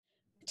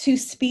To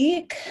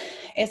speak,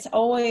 it's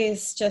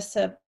always just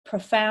a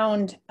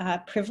profound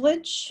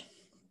privilege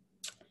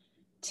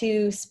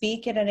to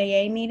speak at an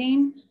AA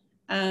meeting.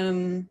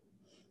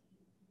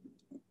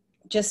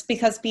 Just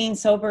because being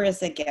sober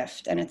is a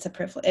gift and it's a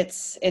privilege.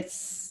 It's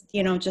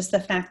just the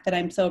fact that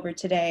I'm sober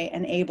today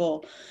and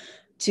able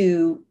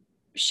to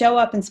show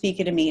up and speak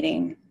at a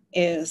meeting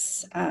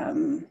is,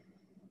 I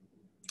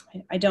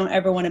don't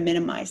ever want to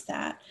minimize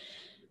that.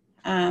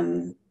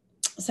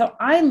 So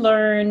I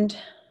learned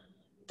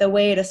the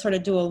way to sort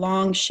of do a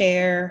long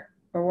share,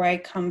 or where I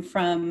come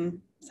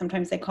from,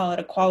 sometimes they call it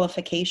a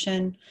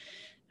qualification,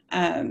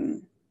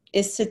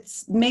 is to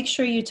make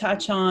sure you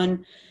touch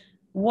on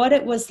what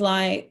it was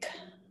like,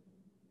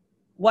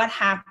 what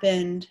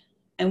happened,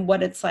 and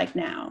what it's like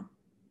now.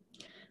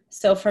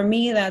 So for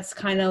me, that's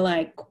kind of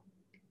like,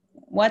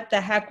 what the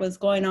heck was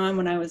going on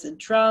when I was a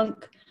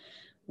drunk?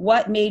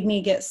 What made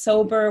me get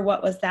sober?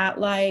 What was that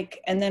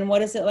like? And then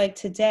what is it like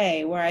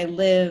today where I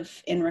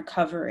live in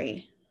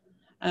recovery?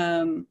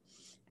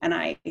 And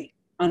I,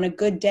 on a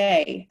good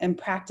day, am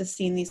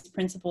practicing these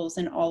principles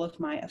in all of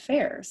my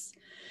affairs.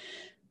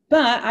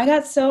 But I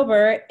got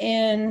sober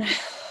in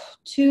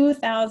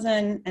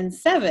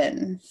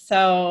 2007.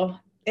 So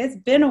it's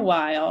been a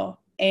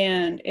while.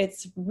 And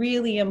it's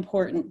really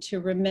important to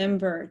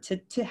remember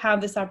to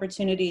have this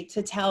opportunity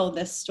to tell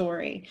this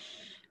story,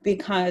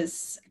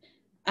 because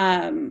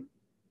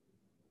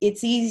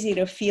it's easy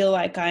to feel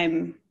like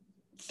I'm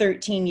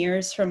 13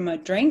 years from a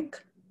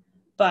drink,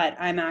 but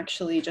I'm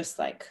actually just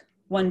like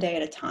one day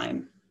at a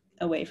time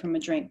away from a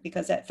drink,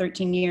 because at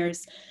 13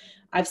 years,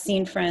 I've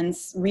seen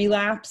friends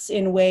relapse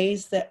in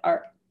ways that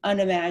are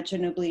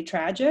unimaginably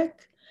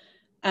tragic.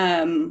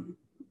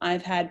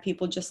 I've had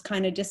people just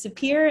kind of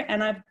disappear,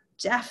 and I've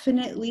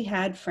definitely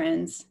had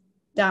friends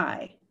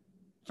die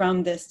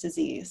from this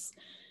disease.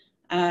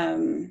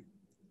 And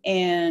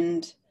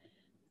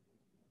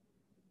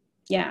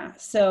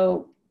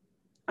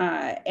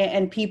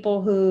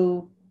people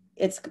who,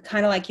 it's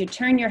kind of like you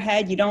turn your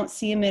head, you don't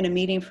see them in a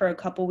meeting for a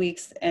couple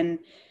weeks, and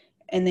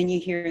then you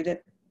hear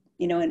that,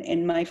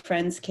 in my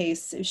friend's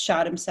case,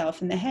 shot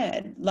himself in the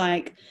head.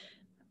 Like,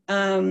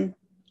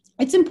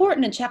 it's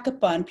important to check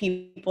up on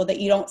people that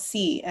you don't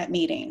see at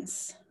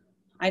meetings.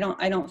 I don't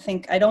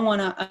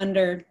want to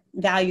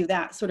undervalue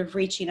that sort of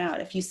reaching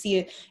out. If you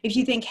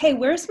think, hey,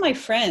 where's my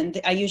friend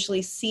that I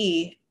usually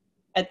see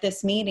at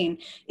this meeting?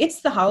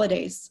 It's the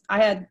holidays.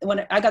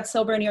 When I got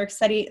sober in New York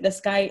City,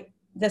 this guy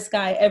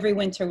every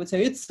winter would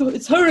say,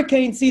 it's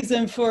hurricane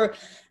season for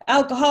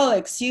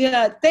alcoholics. You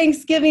got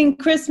Thanksgiving,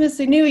 Christmas,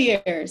 and New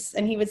Year's.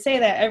 And he would say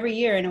that every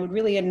year, and it would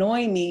really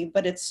annoy me,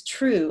 but it's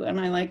true. And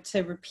I like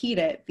to repeat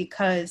it,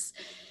 because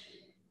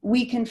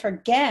we can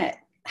forget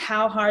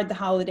how hard the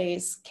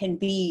holidays can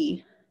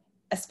be,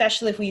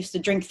 especially if we used to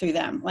drink through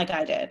them like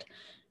I did.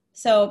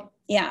 So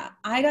yeah,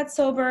 I got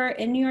sober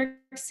in New York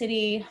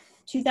City,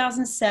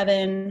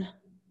 2007.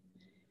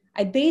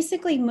 I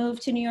basically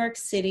moved to New York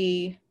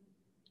City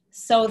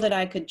so that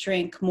I could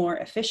drink more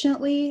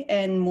efficiently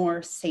and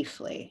more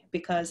safely,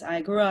 because I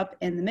grew up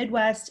in the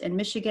Midwest in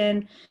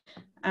Michigan.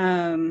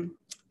 And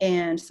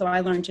so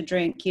I learned to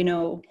drink,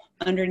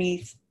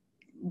 underneath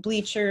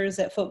bleachers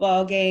at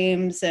football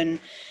games, and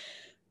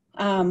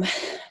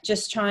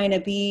just trying to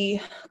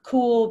be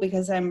cool,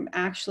 because I'm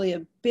actually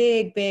a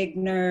big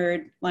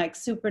nerd, like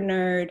super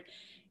nerd.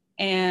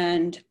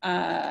 And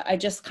I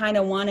just kind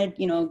of wanted,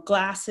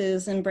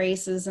 glasses and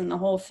braces and the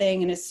whole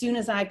thing. And as soon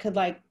as I could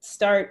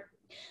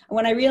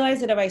when I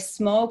realized that if I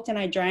smoked and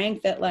I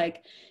drank, that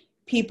like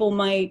people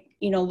might,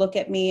 look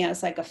at me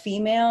as like a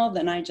female,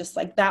 then I just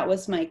that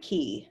was my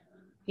key.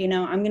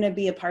 I'm going to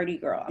be a party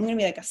girl. I'm going to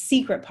be like a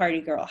secret party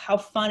girl. How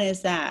fun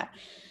is that?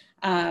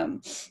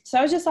 So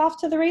I was just off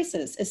to the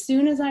races. As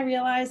soon as I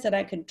realized that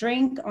I could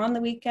drink on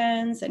the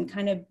weekends and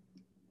kind of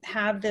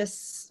have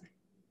this,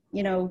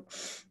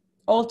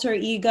 alter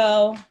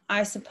ego,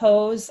 I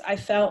suppose, I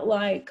felt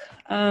like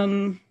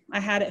I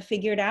had it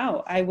figured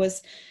out. I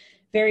was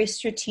very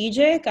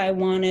strategic. I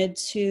wanted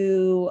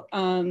to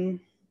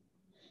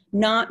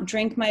not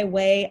drink my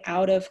way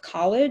out of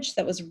college.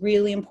 That was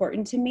really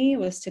important to me,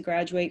 was to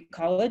graduate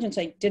college. And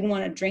so I didn't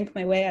want to drink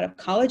my way out of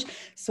college.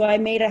 So I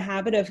made a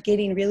habit of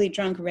getting really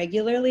drunk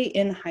regularly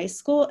in high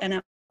school and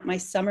at my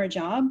summer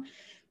job,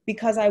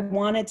 because I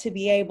wanted to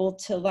be able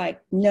to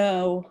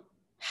know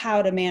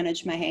how to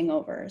manage my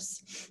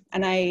hangovers.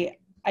 And I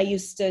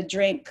used to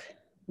drink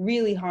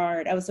really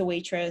hard. I was a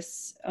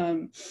waitress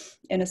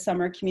in a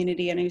summer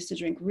community, and I used to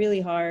drink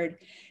really hard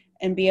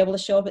and be able to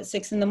show up at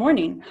 6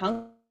 a.m,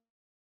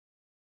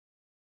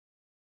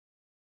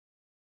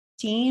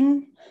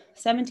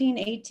 17,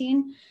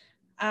 18.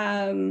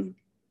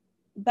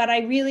 But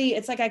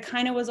it's like I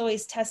kind of was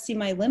always testing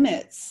my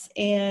limits.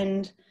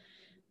 And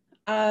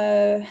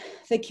the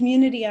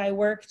community I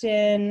worked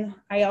in,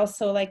 I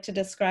also like to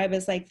describe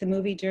as like the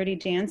movie Dirty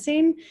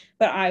Dancing,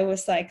 but I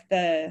was like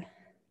the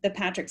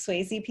Patrick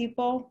Swayze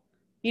people.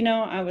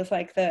 I was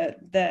like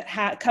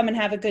come and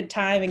have a good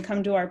time and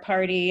come to our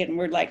party. And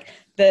we're like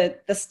the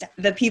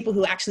people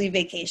who actually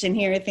vacation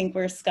here think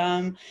we're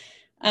scum.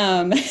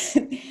 Um,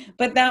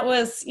 but that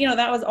was,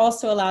 that was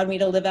also allowed me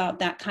to live out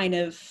that kind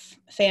of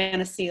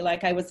fantasy.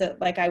 Like I was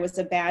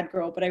a bad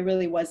girl, but I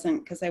really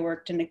wasn't, because I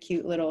worked in a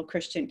cute little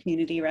Christian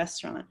community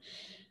restaurant.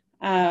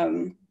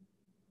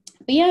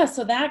 But yeah,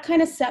 so that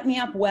kind of set me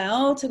up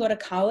well to go to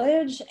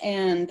college.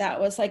 And that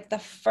was like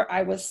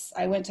I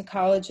went to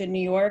college in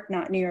New York,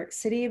 not New York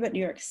City, but New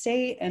York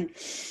State. And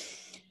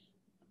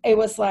it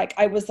was like,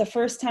 I was the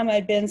first time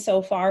I'd been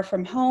so far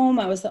from home.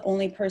 I was the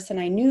only person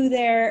I knew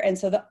there. And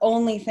so the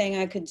only thing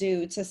I could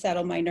do to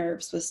settle my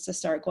nerves was to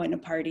start going to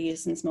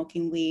parties and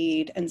smoking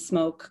weed and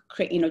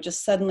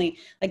just suddenly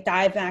like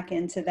dive back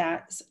into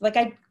that. Like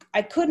I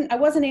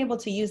wasn't able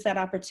to use that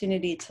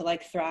opportunity to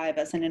like thrive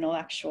as an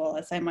intellectual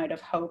as I might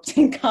have hoped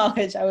in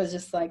college. I was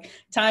just like,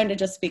 time to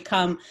just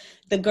become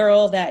the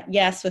girl that,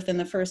 yes, within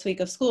the first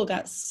week of school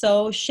got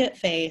so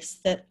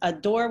shit-faced that a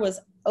door was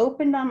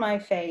opened on my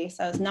face.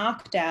 I was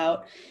knocked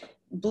out,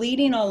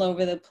 bleeding all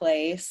over the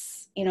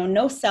place,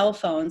 no cell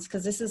phones,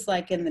 because this is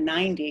like in the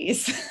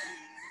 90s.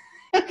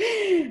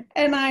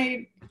 And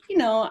I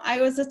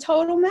was a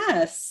total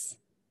mess.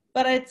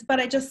 But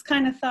I just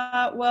kind of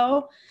thought,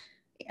 well,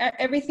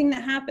 everything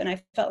that happened,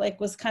 I felt like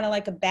was kind of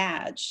like a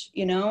badge,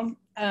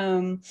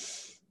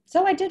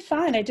 so I did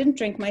fine. I didn't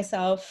drink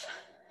myself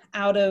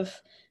out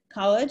of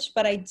college,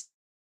 but I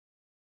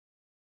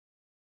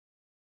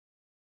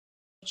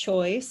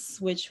choice,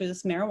 which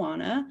was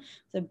marijuana.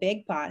 It's a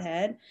big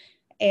pothead.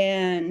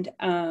 And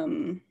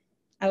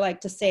I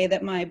like to say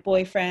that my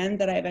boyfriend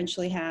that I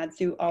eventually had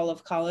through all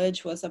of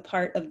college was a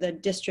part of the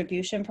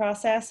distribution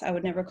process. I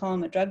would never call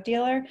him a drug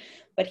dealer,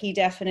 but he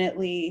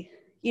definitely,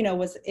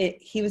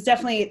 he was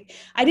definitely,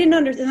 I didn't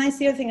understand. And that's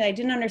the other thing, I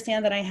didn't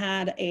understand that I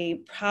had a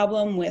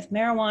problem with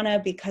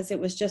marijuana because it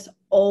was just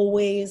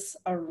always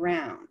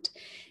around.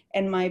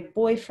 And my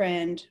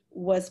boyfriend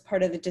was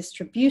part of the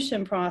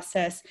distribution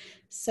process.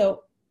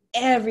 So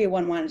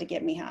everyone wanted to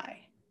get me high.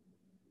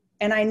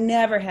 And I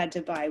never had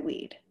to buy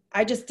weed.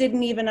 I just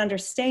didn't even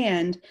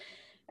understand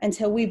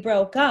until we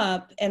broke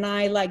up and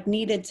I like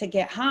needed to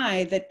get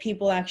high that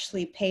people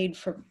actually paid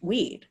for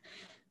weed.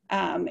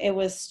 It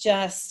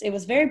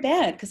was very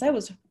bad because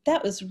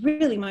that was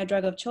really my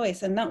drug of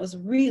choice. And that was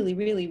really,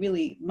 really,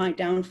 really my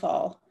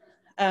downfall,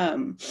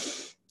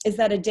 is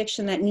that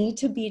addiction that need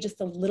to be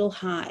just a little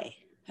high.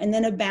 And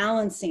then a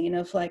balancing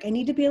of like, I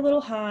need to be a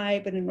little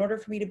high, but in order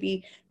for me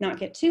to not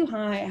get too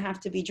high, I have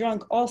to be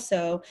drunk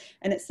also.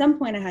 And at some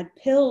point I had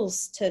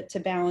pills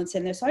to balance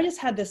in there. So I just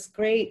had this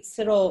great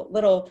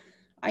little,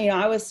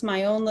 I was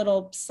my own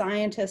little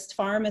scientist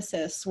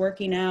pharmacist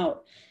working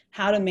out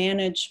how to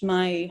manage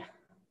my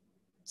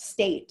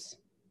state,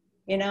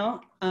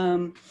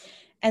 and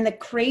the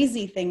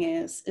crazy thing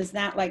is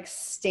that like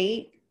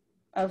state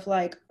of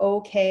like,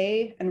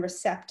 okay, and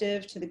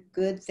receptive to the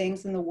good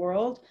things in the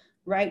world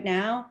right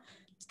now,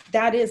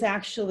 that is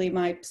actually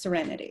my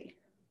serenity.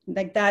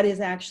 Like that is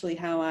actually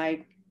how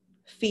I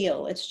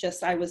feel. It's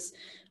just, I was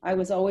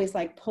always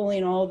like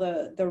pulling all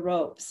the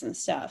ropes and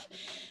stuff.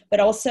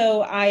 But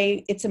also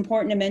it's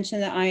important to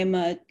mention that I am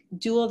a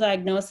dual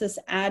diagnosis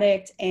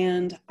addict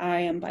and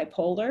I am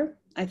bipolar.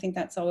 I think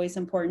that's always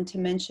important to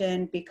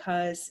mention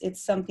because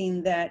it's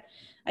something that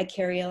I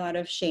carry a lot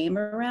of shame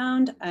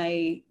around.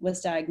 I was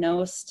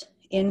diagnosed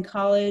in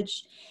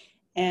college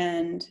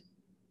and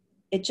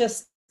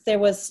there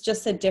was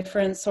just a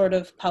different sort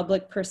of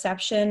public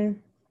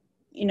perception,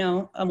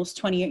 almost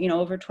 20,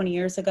 over 20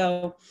 years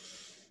ago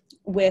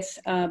with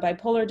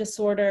bipolar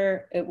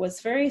disorder. It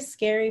was very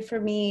scary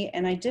for me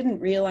and I didn't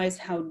realize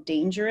how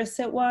dangerous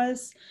it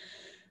was.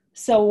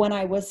 So when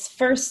I was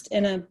first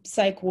in a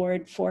psych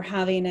ward for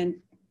having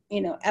an,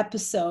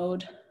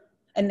 episode,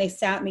 and they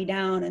sat me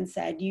down and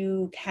said,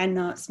 you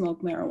cannot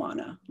smoke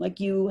marijuana. Like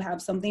you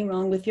have something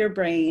wrong with your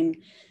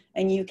brain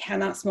and you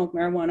cannot smoke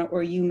marijuana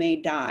or you may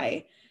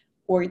die.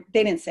 Or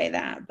they didn't say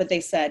that, but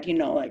they said,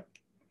 like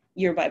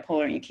you're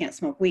bipolar and you can't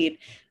smoke weed.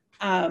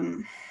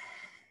 And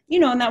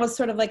that was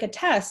sort of like a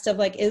test of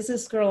like, is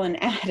this girl an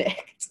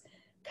addict?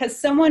 Because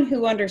someone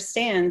who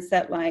understands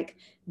that like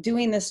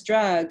doing this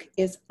drug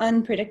is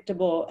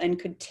unpredictable and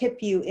could tip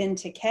you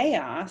into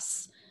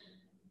chaos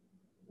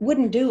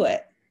wouldn't do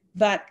it.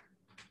 But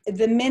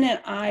the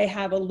minute I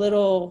have a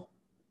little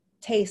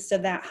taste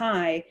of that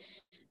high,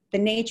 the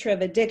nature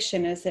of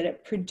addiction is that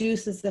it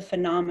produces the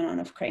phenomenon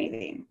of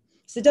craving.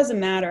 So it doesn't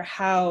matter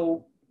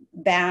how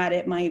bad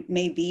it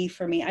may be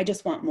for me. I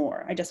just want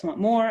more. I just want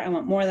more. I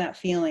want more of that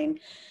feeling.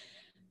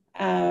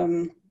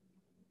 And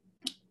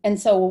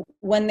so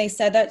when they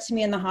said that to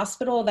me in the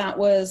hospital, that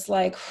was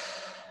like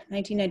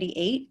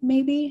 1998,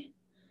 maybe.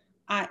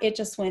 It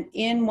just went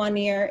in one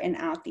ear and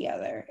out the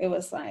other. It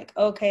was like,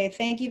 okay,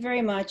 thank you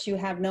very much. You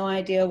have no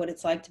idea what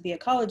it's like to be a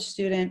college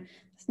student.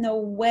 There's no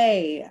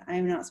way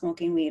I'm not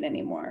smoking weed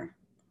anymore.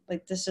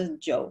 Like this is a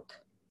joke,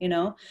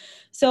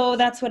 So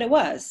that's what it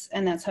was.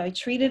 And that's how I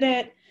treated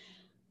it.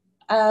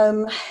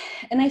 And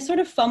I sort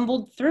of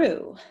fumbled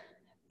through,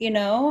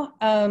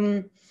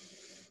 I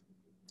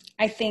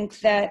think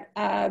that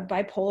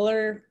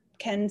bipolar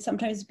can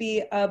sometimes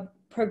be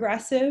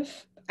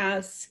progressive,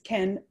 as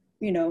can,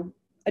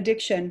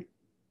 addiction.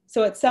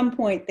 So at some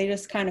point they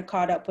just kind of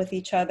caught up with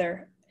each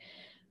other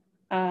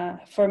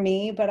for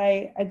me. But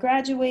I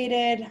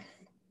graduated,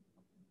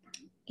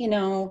 you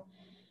know,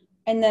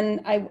 and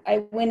then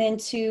I went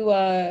into,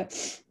 I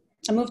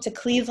moved to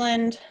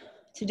Cleveland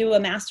to do a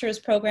master's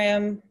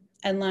program,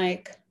 and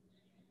like,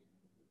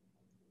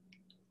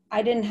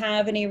 I didn't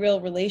have any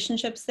real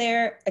relationships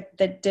there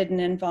that didn't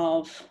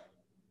involve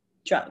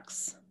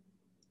drugs.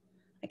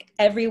 Like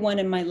everyone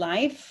in my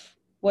life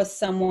was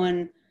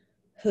someone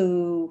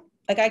who,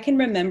 like, I can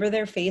remember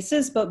their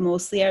faces, but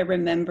mostly I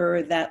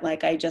remember that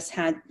like I just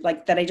had,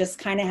 like, that I just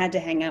kind of had to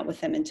hang out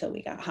with them until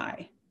we got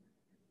high.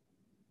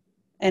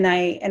 And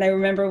I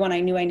remember when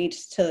I knew I needed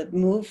to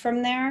move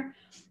from there,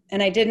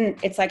 and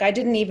it's like I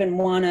didn't even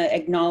want to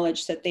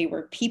acknowledge that they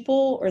were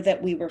people or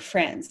that we were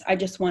friends. I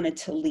just wanted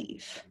to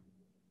leave.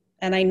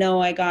 And I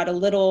know I got a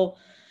little,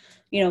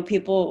 you know,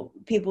 people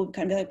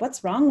kind of like,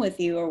 what's wrong with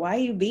you? Or why are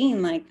you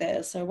being like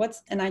this? Or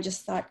and I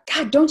just thought,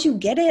 God, don't you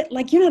get it?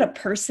 Like, you're not a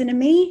person to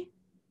me.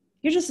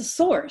 You're just a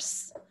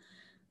source.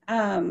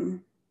 You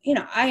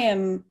know,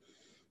 I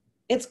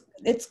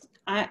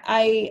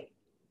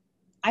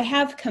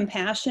have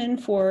compassion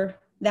for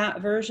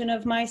that version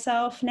of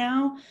myself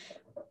now,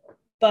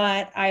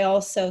 but I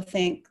also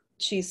think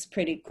she's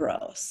pretty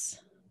gross.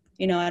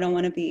 You know, I don't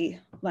want to be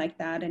like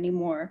that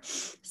anymore.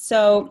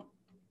 So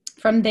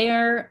from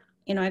there,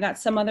 you know, I got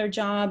some other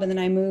job, and then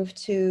I moved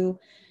to,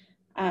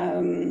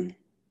 then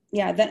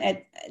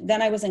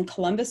I was in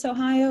Columbus,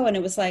 Ohio. And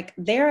it was like,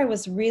 there I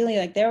was really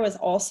like, there was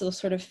also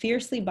sort of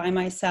fiercely by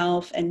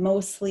myself and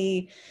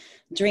mostly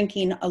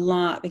drinking a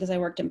lot because I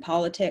worked in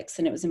politics,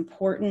 and it was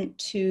important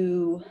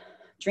to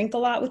drink a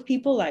lot with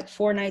people. Like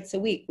 4 nights a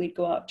week, we'd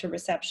go out to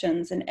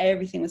receptions and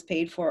everything was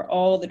paid for.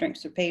 All the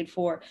drinks were paid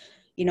for.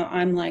 You know,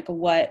 I'm like,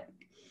 what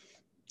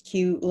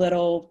cute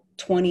little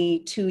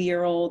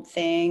 22-year-old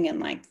thing, and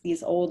like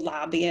these old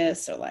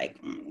lobbyists are like,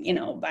 you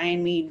know,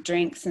 buying me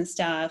drinks and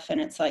stuff. And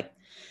it's like,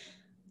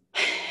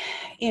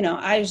 you know,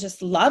 I was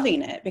just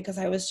loving it because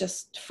I was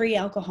just free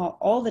alcohol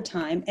all the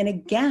time. And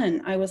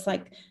again, I was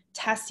like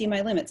testing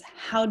my limits.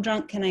 How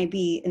drunk can I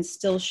be and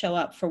still show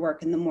up for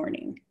work in the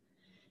morning?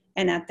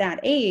 And at that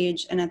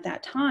age and at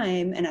that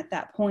time and at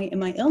that point in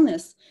my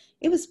illness,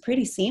 it was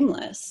pretty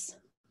seamless.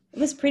 It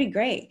was pretty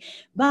great.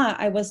 But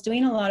I was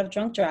doing a lot of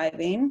drunk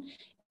driving,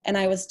 and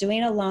I was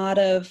doing a lot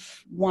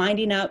of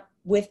winding up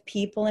with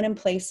people and in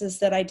places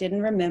that I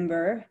didn't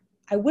remember.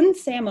 I wouldn't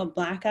say I'm a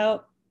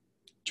blackout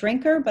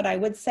drinker, but I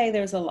would say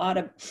there's a lot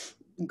of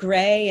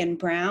gray and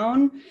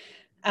brown,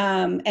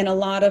 and a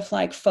lot of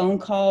like phone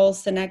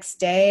calls the next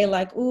day,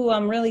 like, ooh,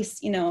 I'm really,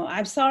 you know,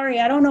 I'm sorry,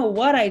 I don't know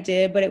what I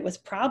did, but it was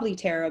probably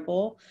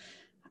terrible.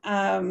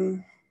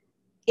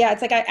 Yeah,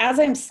 it's like as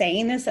I'm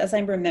saying this, as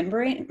I'm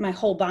remembering, my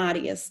whole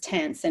body is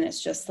tense, and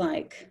it's just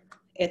like,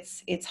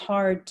 it's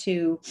hard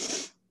to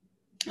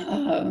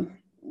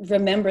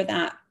remember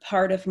that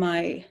part of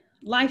my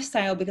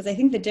lifestyle, because I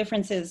think the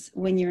difference is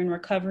when you're in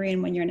recovery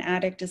and when you're an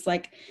addict is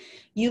like,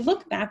 you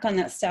look back on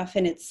that stuff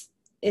and it's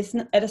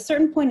at a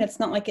certain point, it's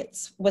not like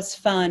it was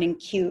fun and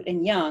cute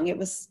and young. It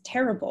was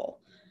terrible.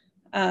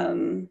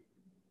 And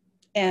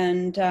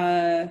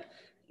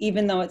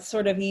even though it's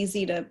sort of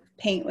easy to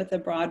paint with a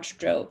broad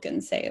stroke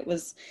and say it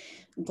was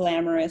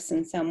glamorous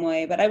in some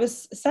way, but I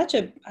was such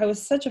a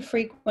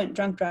frequent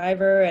drunk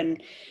driver.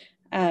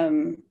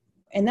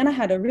 And then I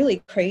had a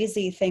really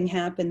crazy thing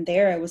happen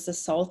there. I was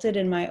assaulted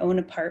in my own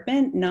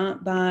apartment, not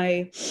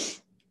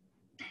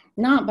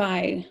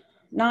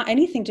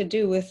anything to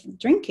do with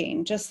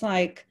drinking, just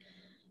like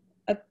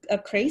a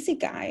crazy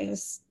guy.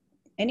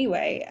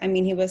 Anyway, I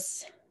mean,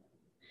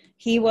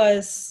 he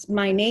was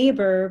my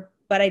neighbor,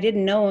 but I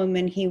didn't know him,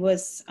 and he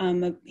was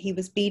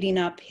beating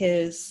up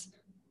his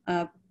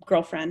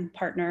girlfriend,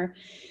 partner,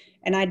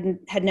 and I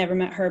had never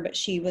met her, but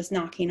she was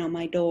knocking on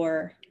my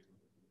door,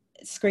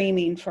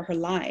 screaming for her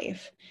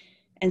life.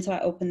 And so I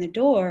opened the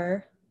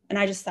door, and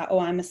I just thought, oh,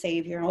 I'm a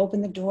savior. I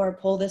open the door,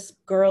 pull this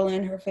girl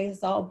in, her face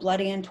is all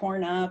bloody and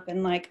torn up.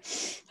 And like,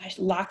 I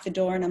lock the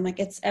door, and I'm like,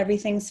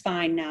 everything's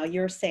fine now.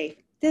 You're safe.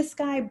 This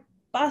guy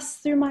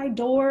busts through my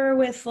door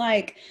with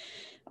like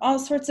all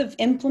sorts of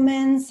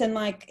implements. And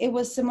like, it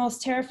was the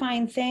most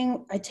terrifying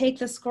thing. I take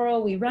this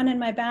girl, we run in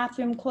my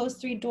bathroom, close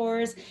 3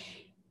 doors.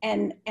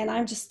 And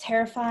I'm just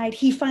terrified.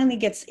 He finally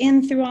gets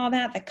in through all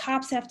that. The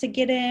cops have to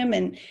get him.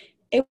 And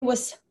it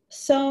was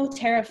so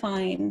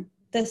terrifying,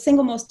 the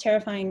single most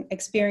terrifying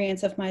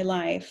experience of my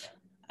life.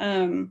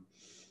 And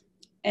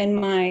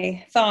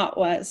my thought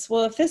was,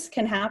 well, if this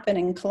can happen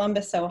in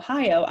Columbus,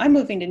 Ohio, I'm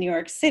moving to New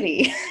York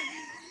City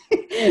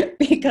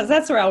because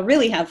that's where I'll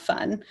really have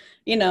fun.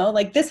 You know,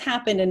 like this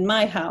happened in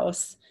my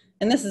house,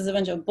 and this is a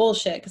bunch of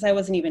bullshit because I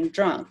wasn't even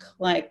drunk.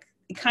 Like,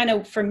 it kind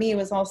of, for me,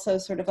 was also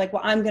sort of like,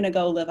 well, I'm going to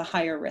go live a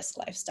higher risk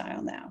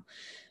lifestyle now.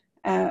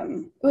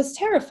 It was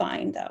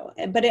terrifying though,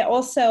 but it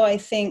also, I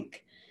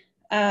think,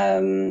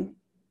 it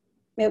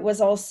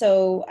was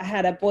also, I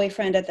had a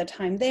boyfriend at the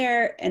time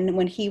there, and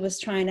when he was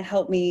trying to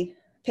help me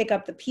pick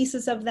up the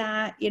pieces of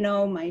that, you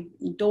know, my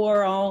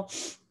door all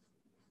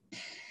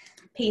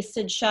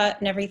pasted shut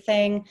and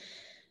everything,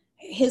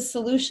 his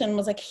solution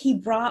was like, he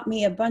brought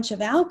me a bunch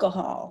of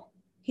alcohol.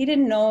 He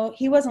didn't know,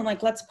 he wasn't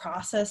like, let's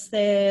process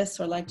this,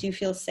 or like, do you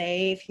feel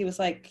safe? He was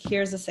like,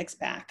 here's a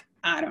 6-pack.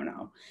 I don't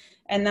know.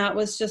 And that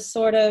was just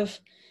sort of,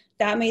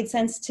 that made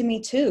sense to me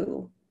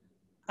too.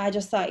 I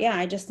just thought, yeah,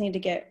 I just need to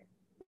get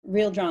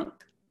real drunk.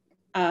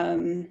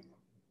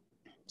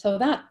 So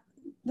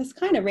that's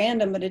kind of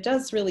random, but it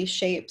does really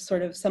shape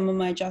sort of some of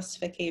my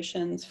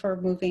justifications for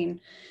moving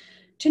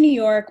to New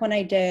York when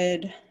I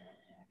did.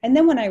 And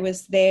then when I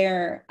was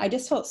there, I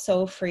just felt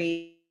so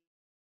free,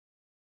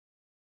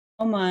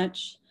 so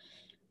much,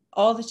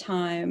 all the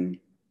time.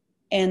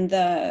 And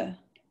the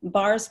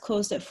bars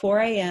closed at 4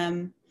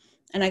 a.m.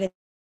 and I could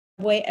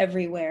way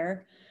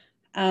everywhere.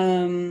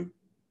 And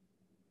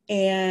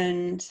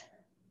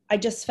I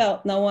just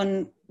felt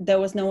there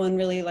was no one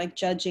really like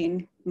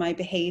judging my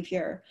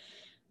behavior.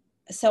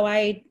 So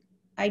I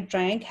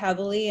drank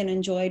heavily and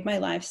enjoyed my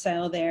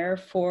lifestyle there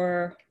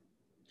for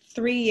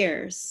 3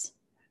 years.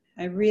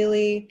 I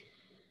really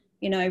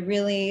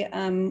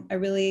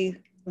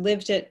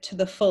lived it to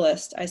the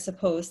fullest, I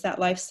suppose, that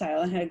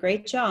lifestyle. I had a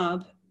great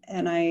job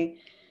and I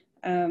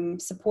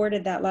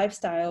supported that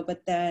lifestyle,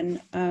 but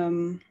then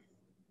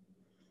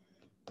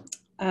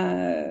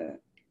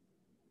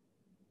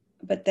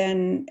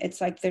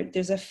it's like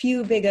there's a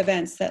few big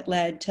events that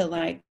led to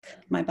like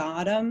my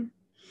bottom.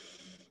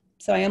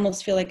 So I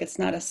almost feel like it's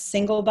not a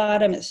single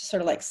bottom. It's just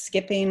sort of like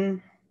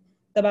skipping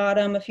the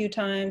bottom a few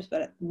times.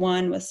 But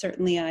one was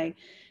certainly I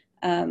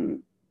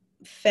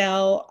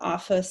fell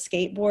off a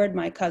skateboard.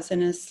 My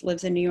cousin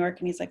lives in New York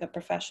and he's like a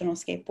professional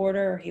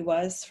skateboarder, or he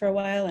was for a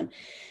while. And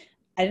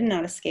I didn't know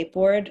how to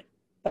skateboard,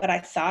 but I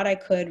thought I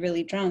could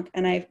really drunk.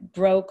 And I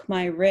broke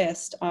my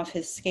wrist off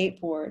his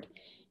skateboard.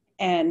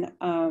 And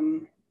I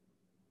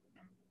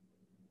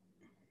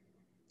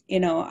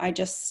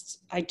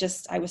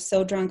was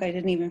so drunk, I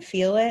didn't even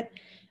feel it.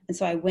 And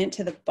so I went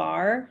to the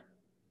bar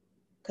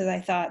because I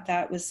thought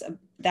that was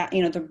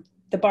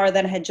the bar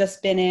that I had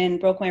just been in,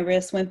 broke my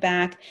wrist, went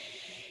back,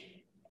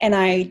 and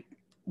I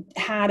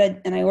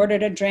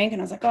ordered a drink,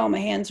 and I was like, oh, my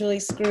hand's really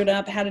screwed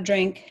up, had a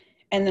drink.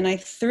 And then I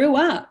threw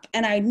up,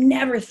 and I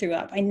never threw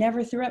up. I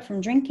never threw up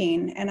from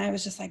drinking. And I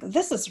was just like,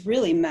 this is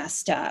really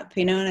messed up,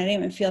 and I didn't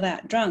even feel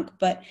that drunk.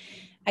 But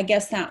I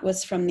guess that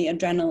was from the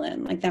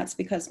adrenaline. Like that's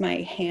because my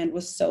hand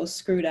was so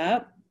screwed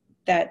up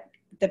that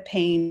the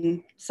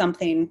pain,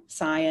 something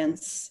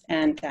science,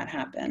 and that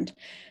happened.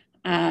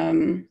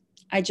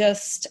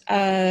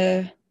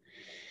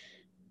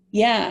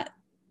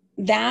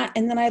 That,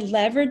 and then I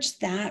leveraged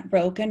that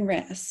broken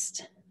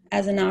wrist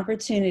as an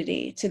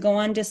opportunity to go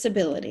on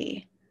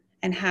disability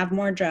and have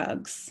more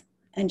drugs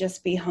and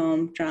just be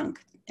home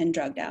drunk and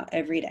drugged out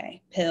every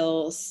day.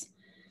 Pills,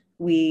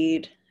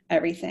 weed,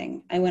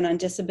 everything. I went on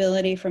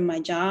disability from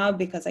my job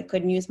because I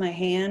couldn't use my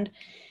hand.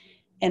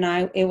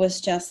 And it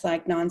was just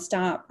like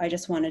nonstop. I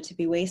just wanted to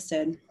be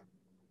wasted.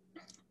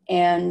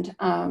 And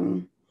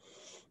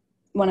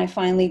when I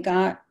finally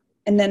got,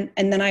 and then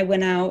I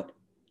went out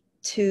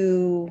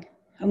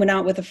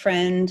with a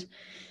friend.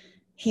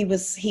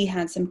 He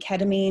had some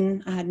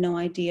ketamine. I had no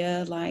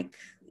idea like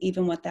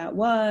even what that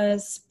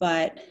was,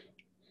 but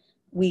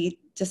we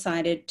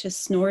decided to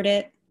snort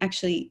it.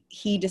 Actually,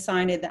 he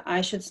decided that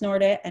I should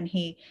snort it, and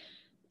he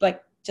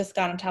like just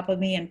got on top of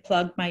me and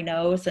plugged my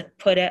nose and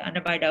put it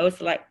under my nose,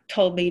 like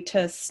told me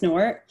to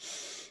snort.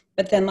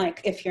 But then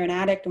like if you're an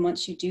addict and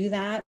once you do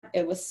that,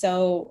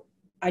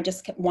 I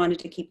just wanted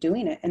to keep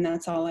doing it. And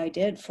that's all I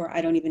did for,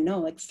 I don't even know,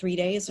 like 3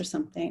 days or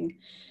something.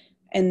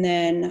 And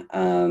then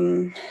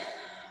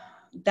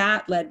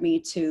that led me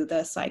to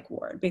the psych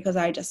ward because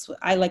I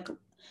like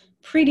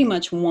pretty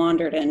much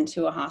wandered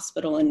into a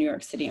hospital in New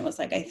York City and was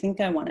like, I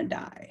think I want to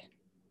die.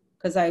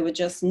 Because I would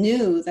just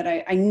knew that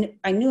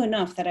I knew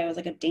enough that I was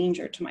like a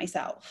danger to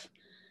myself,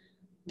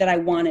 that I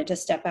wanted to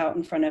step out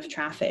in front of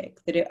traffic,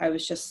 I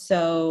was just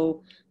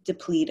so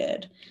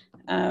depleted.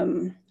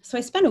 So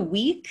I spent a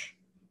week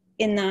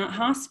in that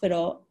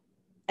hospital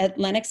at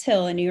Lenox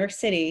Hill in New York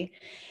City.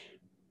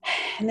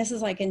 And this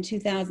is like in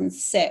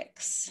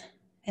 2006.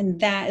 And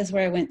that is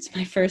where I went to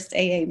my first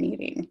AA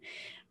meeting.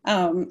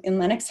 In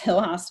Lenox Hill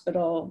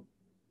Hospital,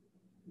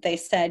 they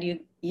said,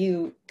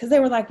 because they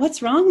were like,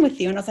 what's wrong with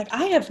you? And I was like,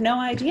 I have no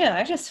idea.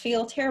 I just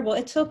feel terrible.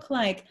 It took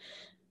like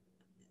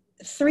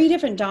 3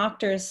 different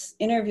doctors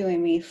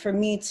interviewing me for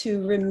me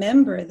to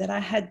remember that I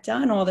had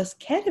done all this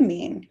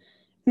ketamine,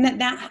 and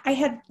that I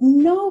had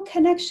no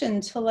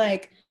connection to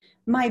like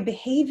my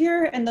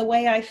behavior and the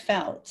way I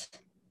felt.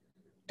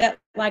 That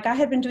like I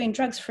had been doing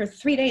drugs for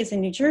 3 days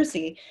in New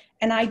Jersey,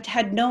 and I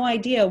had no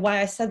idea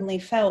why I suddenly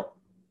felt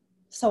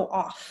so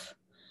off.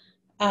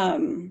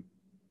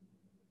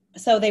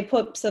 So they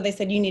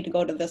said, you need to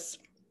go to this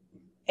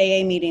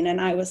AA meeting.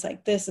 And I was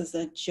like, this is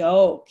a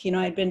joke.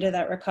 I'd been to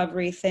that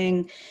recovery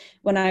thing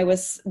when I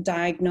was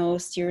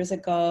diagnosed years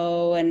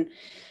ago. And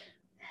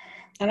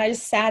I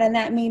just sat in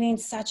that meeting,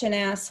 such an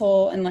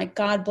asshole. And like,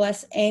 God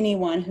bless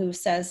anyone who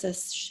says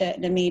this shit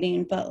in a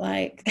meeting. But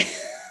like,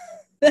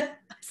 I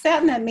sat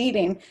in that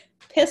meeting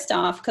pissed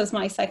off because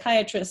my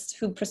psychiatrist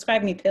who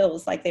prescribed me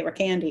pills like they were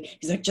candy,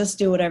 he's like, just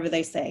do whatever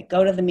they say.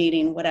 Go to the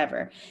meeting,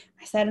 whatever.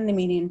 I sat in the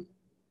meeting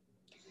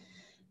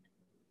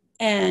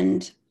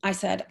and I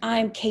said,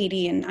 I'm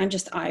Katie and I'm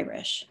just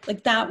Irish.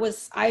 Like that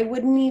was, I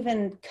wouldn't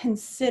even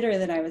consider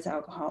that I was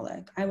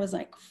alcoholic. I was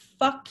like,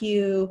 fuck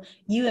you.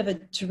 You have a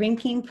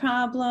drinking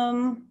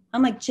problem.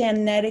 I'm like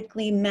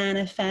genetically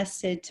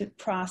manifested to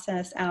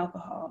process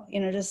alcohol,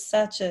 you know, just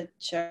such a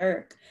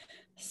jerk.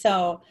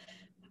 So,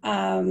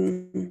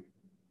 but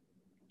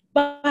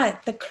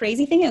the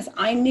crazy thing is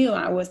I knew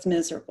I was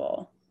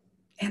miserable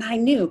and I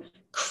knew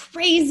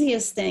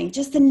craziest thing,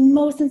 just the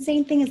most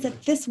insane thing is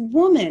that this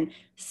woman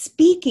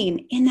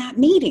speaking in that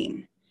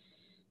meeting,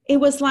 it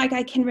was like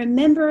I can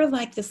remember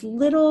like this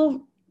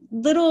little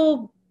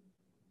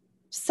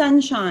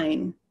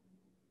sunshine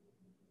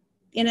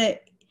in a,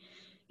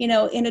 you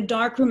know, in a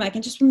dark room. I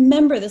can just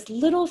remember this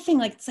little thing,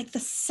 like it's like the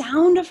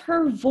sound of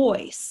her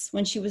voice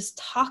when she was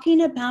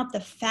talking about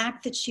the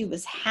fact that she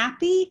was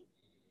happy.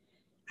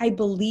 I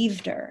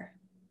believed her.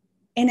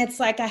 And it's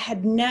like I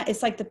had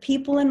it's like the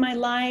people in my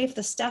life,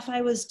 the stuff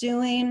I was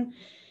doing,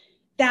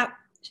 that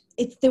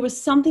there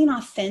was something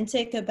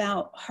authentic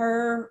about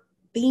her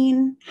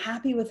being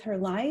happy with her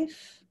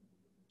life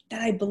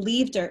that I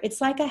believed her. It's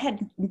like I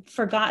had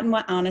forgotten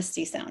what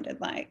honesty sounded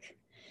like.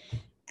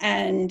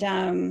 And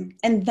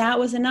that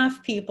was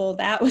enough, people.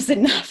 That was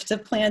enough to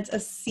plant a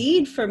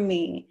seed for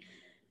me.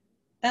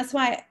 That's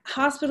why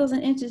hospitals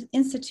and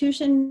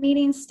institution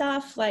meeting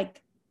stuff,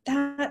 like,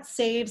 that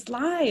saves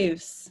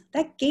lives.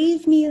 That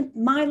gave me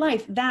my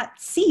life, that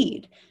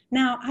seed.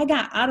 Now, I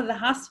got out of the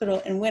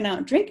hospital and went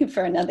out drinking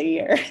for another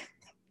year.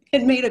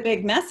 It made a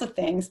big mess of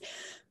things.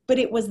 But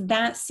it was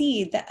that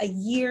seed that a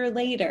year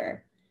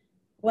later,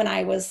 when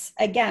I was,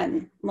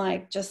 again,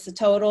 like just a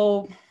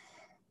total,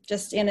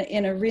 just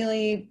in a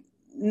really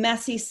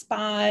messy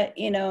spot,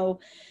 you know,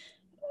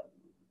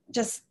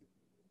 just,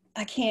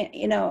 I can't,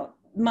 you know,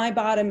 my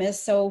bottom is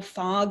so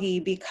foggy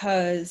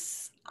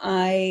because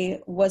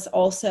I was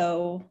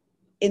also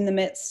in the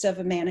midst of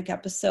a manic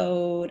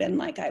episode, and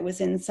like I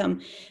was in some,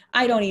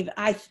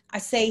 I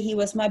say he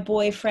was my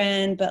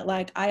boyfriend, but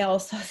like I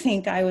also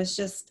think I was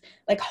just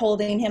like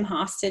holding him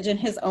hostage in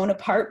his own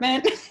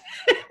apartment.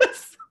 It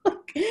was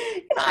like,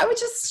 you know, I would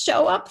just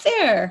show up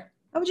there.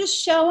 I would just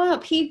show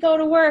up. He'd go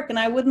to work and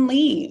I wouldn't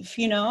leave,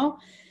 you know?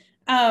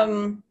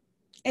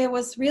 It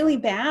was really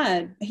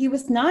bad. He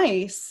was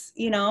nice,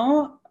 you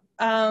know,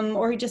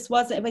 or he just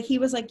wasn't, but he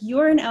was like,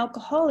 you're an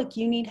alcoholic,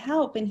 you need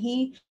help. And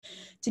he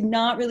did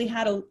not really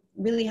have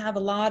a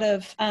lot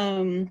of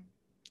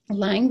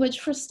language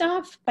for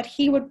stuff, but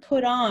he would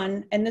put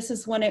on, and this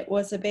is when it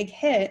was a big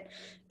hit,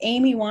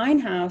 Amy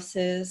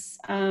Winehouse's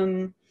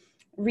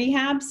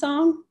rehab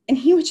song. And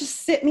he would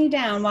just sit me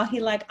down while he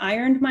like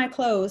ironed my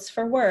clothes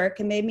for work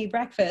and made me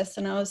breakfast.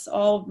 And I was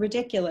all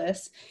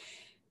ridiculous,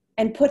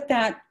 and put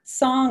that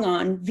song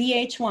on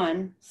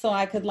VH1 so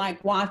I could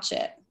like watch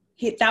it.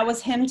 That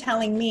was him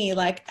telling me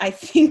like, I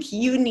think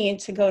you need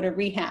to go to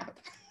rehab.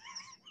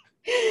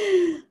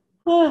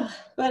 But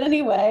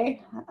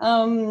anyway,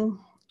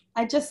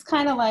 I just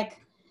kind of like,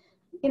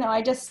 you know,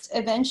 I just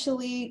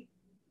eventually,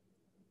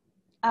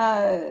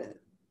 I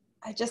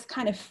just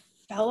kind of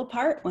fell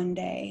apart one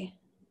day.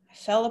 I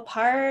fell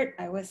apart.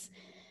 I was,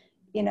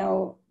 you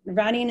know,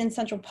 running in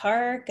Central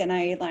Park, and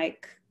I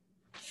like,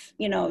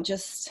 you know,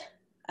 just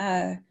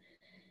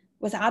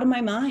was out of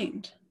my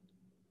mind.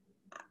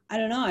 I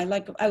don't know.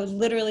 I was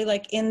literally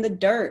like in the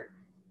dirt,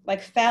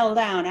 like fell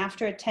down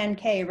after a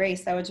 10K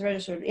race. I was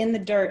registered in the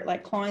dirt,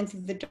 like clawing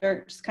through the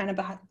dirt, just kind of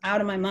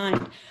out of my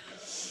mind.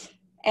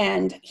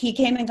 And he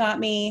came and got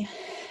me.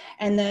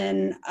 And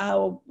then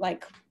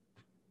like,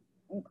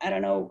 I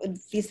don't know,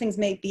 these things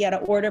may be out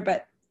of order,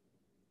 but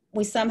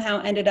we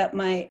somehow ended up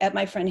at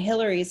my friend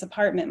Hillary's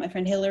apartment. My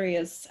friend Hillary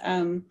is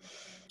a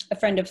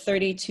friend of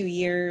 32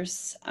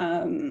 years.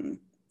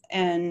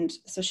 And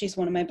so she's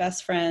one of my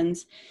best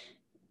friends.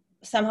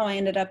 Somehow I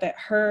ended up at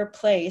her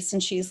place,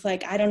 and she's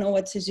like, I don't know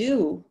what to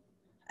do.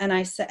 And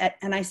I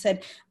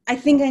said, I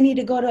think I need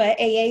to go to an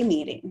AA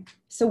meeting.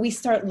 So we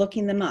start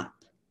looking them up.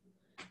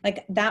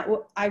 Like that,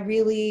 I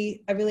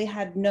really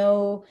had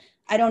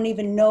I don't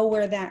even know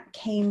where that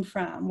came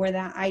from, where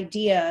that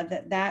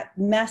idea that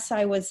mess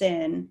I was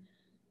in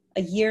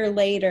a year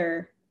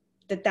later,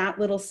 that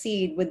little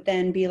seed would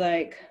then be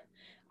like,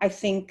 I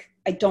think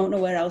I don't know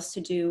what else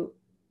to do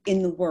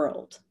in the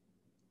world.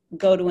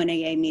 Go to an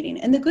AA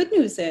meeting. And the good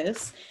news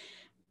is,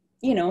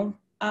 you know,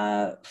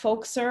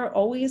 folks are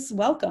always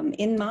welcome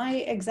in my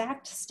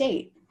exact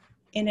state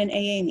in an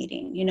AA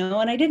meeting, you know,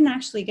 and I didn't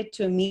actually get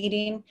to a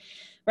meeting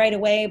right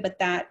away, but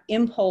that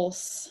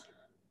impulse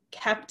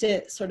kept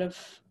it sort of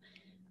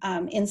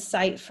in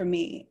sight for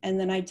me. And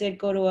then I did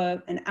go to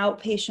an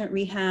outpatient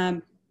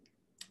rehab,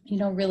 you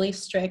know, really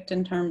strict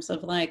in terms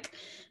of like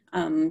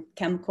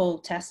chemical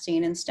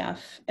testing and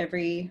stuff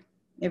every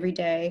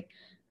day.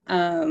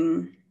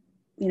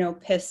 You know,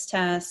 piss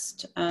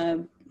test,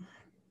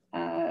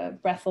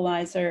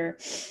 breathalyzer,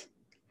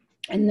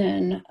 and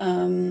then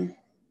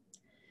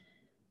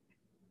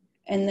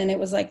And then it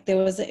was like, it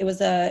was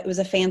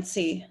a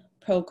fancy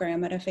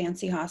program at a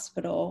fancy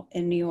hospital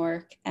in New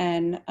York.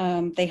 And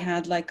they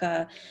had like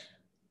a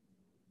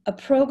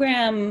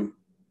program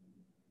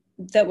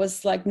that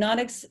was like not,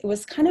 it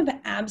was kind of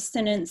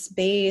abstinence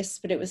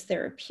based, but it was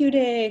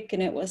therapeutic.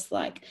 And it was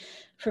like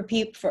for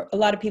people, for a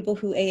lot of people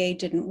who AA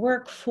didn't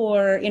work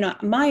for, you know,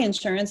 my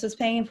insurance was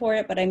paying for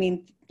it. But I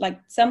mean, like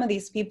some of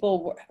these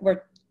people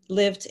were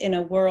lived in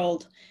a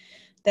world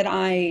that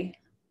I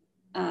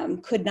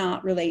could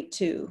not relate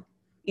to,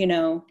 you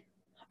know,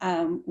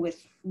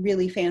 with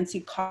really fancy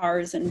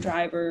cars and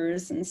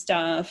drivers and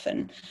stuff.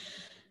 And,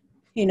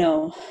 you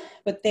know,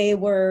 but they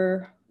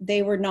were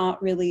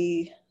not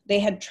really, they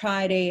had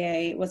tried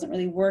AA, it wasn't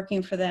really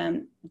working for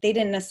them. They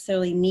didn't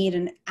necessarily need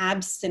an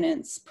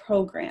abstinence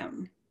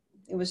program.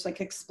 It was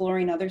like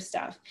exploring other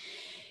stuff.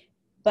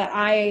 But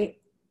I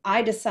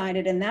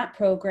decided in that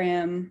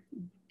program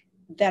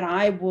that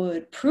I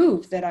would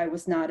prove that I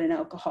was not an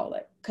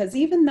alcoholic. Because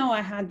even though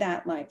I had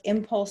that like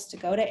impulse to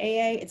go to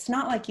AA, it's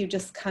not like you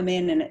just come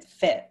in and it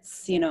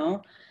fits, you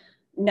know,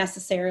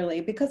 necessarily,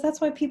 because that's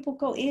why people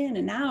go in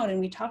and out and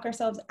we talk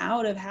ourselves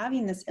out of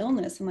having this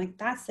illness. And like,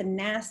 that's the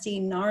nasty,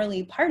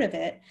 gnarly part of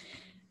it.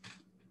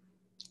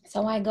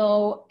 So I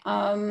go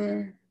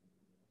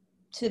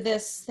to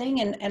this thing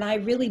and I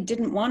really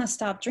didn't want to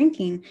stop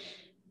drinking.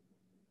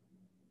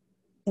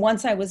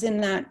 Once I was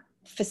in that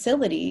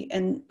facility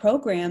and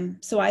program.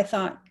 So I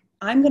thought,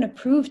 I'm going to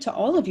prove to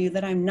all of you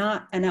that I'm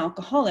not an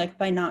alcoholic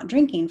by not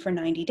drinking for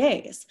 90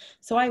 days.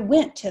 So I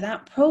went to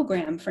that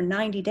program for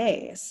 90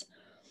 days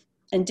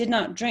and did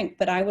not drink,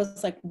 but I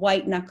was like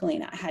white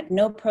knuckling. I had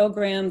no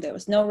program. There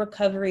was no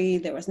recovery.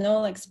 There was no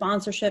like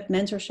sponsorship,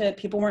 mentorship.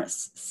 People weren't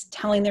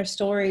telling their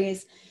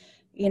stories.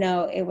 You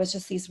know, it was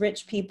just these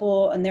rich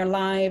people and their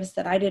lives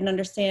that I didn't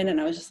understand.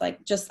 And I was just like,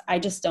 I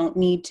just don't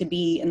need to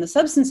be in the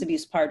substance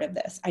abuse part of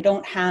this. I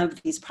don't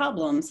have these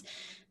problems.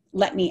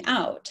 Let me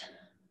out.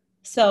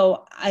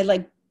 So I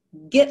like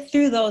get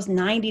through those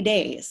 90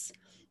 days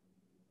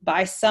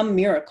by some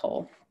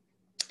miracle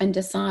and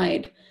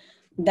decide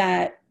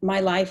that my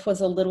life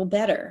was a little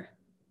better.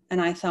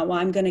 And I thought, well,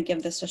 I'm going to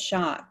give this a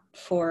shot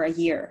for a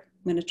year.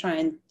 I'm going to try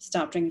and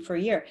stop drinking for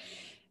a year.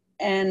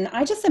 And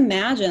I just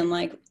imagine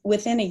like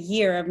within a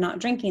year of not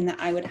drinking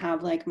that I would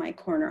have like my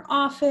corner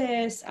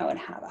office, I would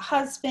have a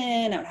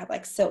husband, I would have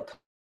like silk.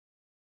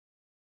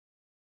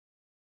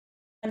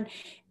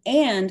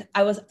 And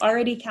I was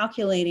already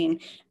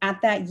calculating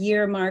at that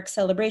year mark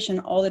celebration,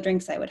 all the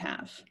drinks I would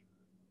have.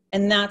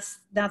 And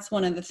that's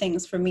one of the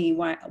things for me,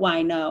 why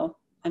I know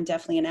I'm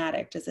definitely an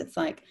addict, is it's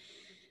like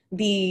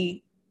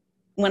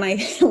when I,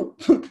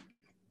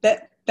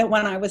 that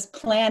when I was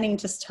planning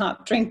to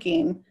stop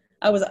drinking,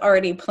 I was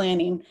already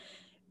planning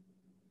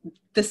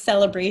the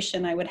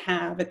celebration I would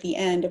have at the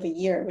end of a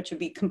year, which would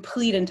be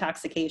complete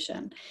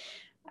intoxication.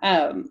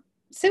 So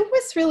it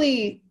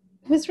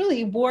was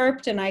really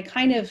warped. And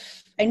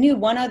I knew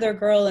one other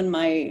girl in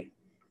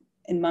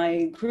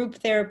my group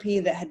therapy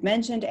that had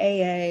mentioned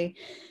AA,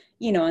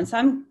 you know, and so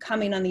I'm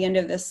coming on the end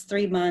of this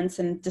 3 months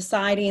and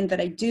deciding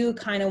that I do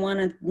kind of want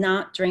to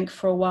not drink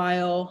for a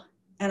while.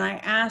 And I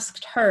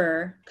asked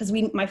her, because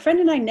my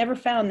friend and I never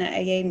found that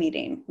AA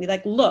meeting. We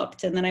like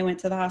looked, and then I went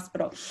to the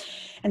hospital.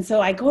 And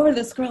so I go over to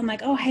this girl, I'm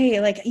like, oh,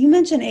 hey, like you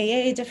mentioned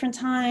AA different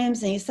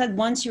times. And you said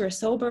once you were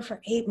sober for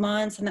 8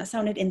 months. And that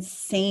sounded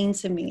insane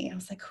to me. I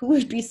was like, who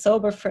would be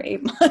sober for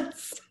 8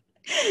 months?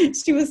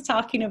 She was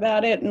talking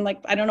about it. And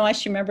like, I don't know why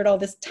she remembered all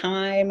this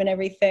time and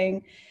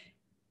everything.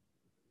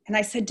 And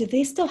I said, do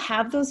they still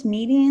have those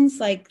meetings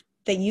like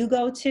that you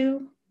go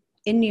to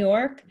in New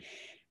York?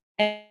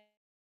 And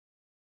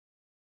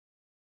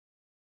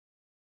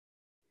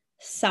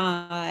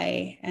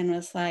sigh and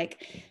was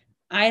like,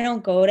 I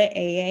don't go to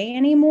AA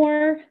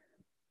anymore,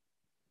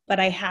 but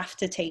I have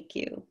to take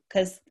you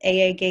because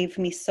AA gave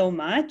me so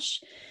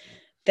much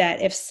that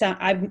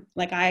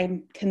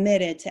I'm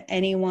committed to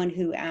anyone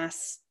who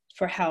asks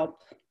for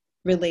help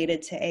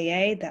related to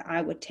AA that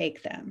I would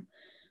take them.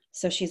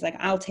 So she's like,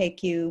 I'll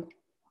take you.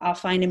 I'll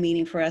find a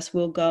meeting for us.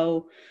 We'll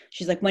go.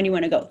 She's like, when do you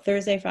want to go?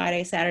 Thursday,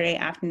 Friday, Saturday,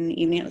 afternoon,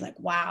 evening. I was like,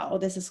 wow,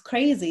 this is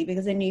crazy.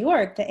 Because in New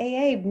York, the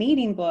AA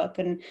meeting book,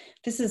 and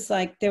this is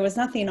like, there was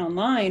nothing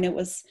online. It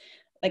was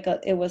like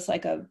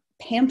a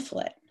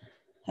pamphlet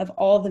of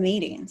all the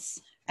meetings.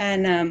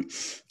 And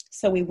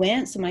so we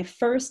went. So my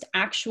first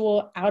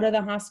actual out of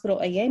the hospital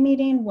AA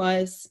meeting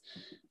was,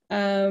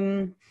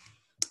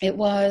 it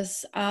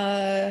was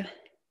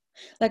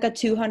like a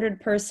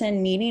 200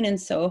 person meeting in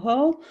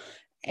Soho.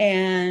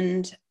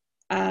 And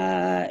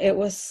it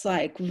was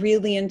like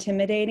really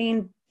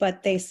intimidating,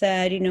 but they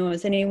said, you know,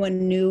 is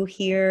anyone new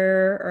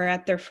here or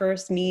at their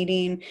first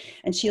meeting?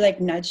 And she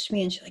like nudged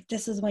me and she's like,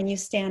 this is when you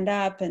stand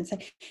up. And it's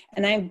like,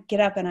 and I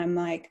get up and I'm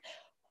like,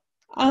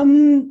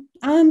 I'm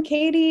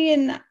Katie.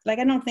 And like,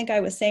 I don't think I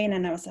was saying,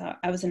 and I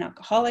was an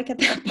alcoholic at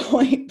that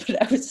point,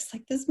 but I was just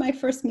like, this is my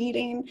first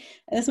meeting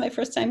and this is my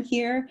first time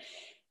here.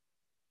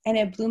 And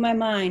it blew my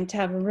mind to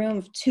have a room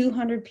of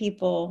 200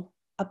 people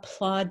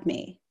applaud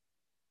me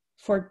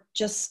for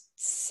just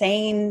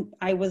saying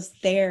I was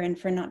there and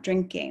for not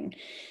drinking.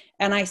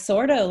 And I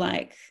sort of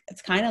like,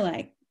 it's kind of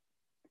like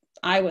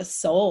I was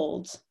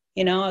sold,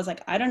 you know, I was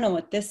like, I don't know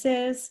what this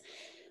is,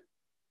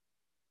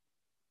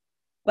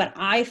 but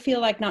I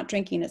feel like not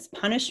drinking is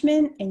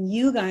punishment and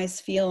you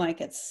guys feel like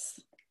it's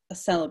a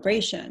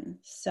celebration.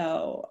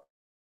 So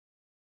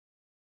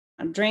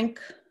I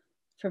drink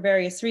for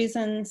various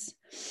reasons,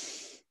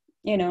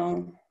 you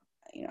know,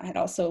 I had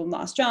also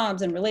lost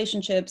jobs and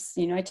relationships,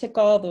 you know, I tick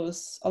a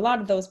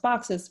lot of those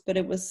boxes, but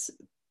it was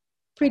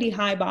pretty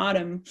high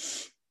bottom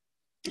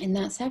in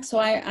that sex. So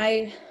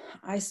I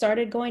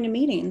started going to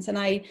meetings, and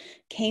I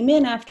came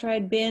in after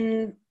I'd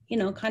been, you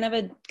know, kind of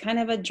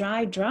a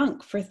dry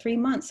drunk for 3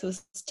 months. It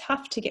was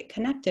tough to get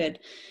connected.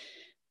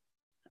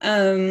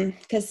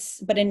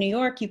 But in New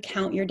York, you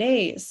count your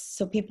days.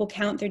 So people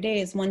count their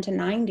days 1 to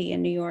 90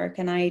 in New York.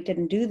 And I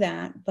didn't do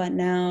that. But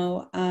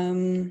now,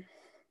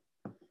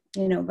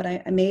 you know, but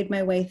I made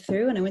my way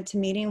through, and I went to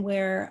a meeting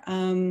where,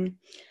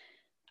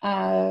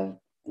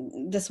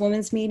 this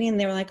women's meeting, and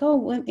they were like,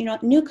 oh, you know,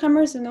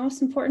 newcomers are the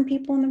most important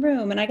people in the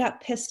room. And I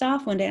got pissed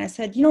off one day, and I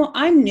said, you know,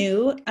 I'm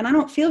new and I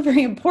don't feel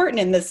very important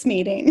in this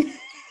meeting.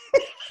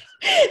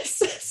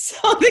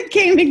 So they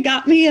came and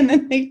got me, and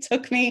then they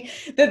took me.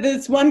 That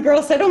this one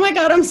girl said, oh my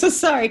God, I'm so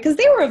sorry. Because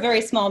they were a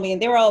very small meeting.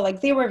 They were all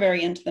like, they were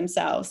very into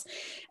themselves.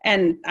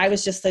 And I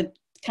was just a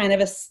kind of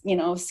a, you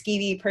know,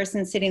 skeevy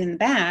person sitting in the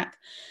back.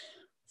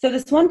 So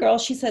this one girl,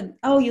 she said,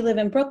 oh, you live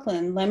in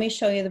Brooklyn. Let me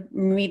show you the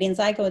meetings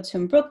I go to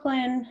in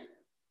Brooklyn.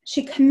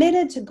 She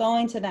committed to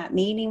going to that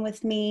meeting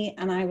with me.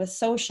 And I was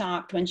so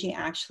shocked when she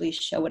actually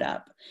showed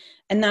up.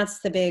 And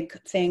that's the big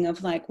thing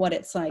of like what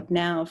it's like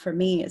now for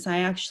me is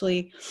I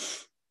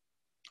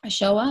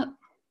show up,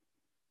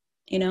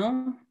 you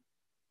know,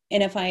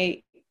 and if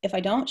I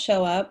don't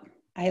show up,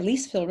 I at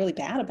least feel really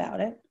bad about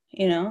it,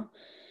 you know?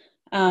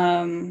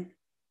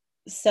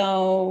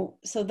 So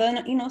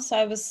then, you know,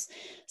 so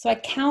I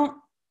count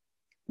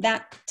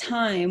that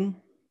time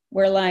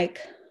where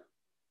like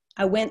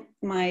I went,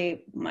 my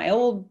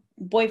old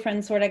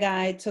boyfriend sort of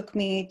guy took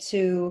me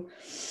to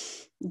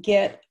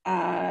get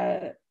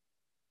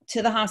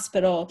to the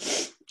hospital.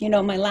 You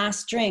know, my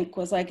last drink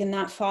was like in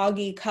that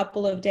foggy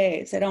couple of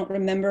days. I don't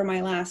remember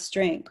my last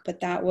drink, but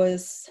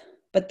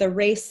the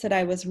race that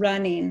I was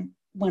running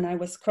when I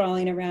was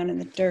crawling around in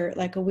the dirt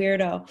like a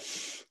weirdo,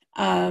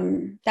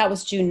 that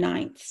was June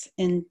 9th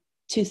in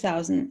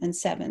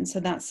 2007. So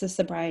that's the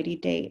sobriety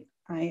date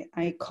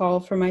I call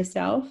for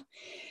myself.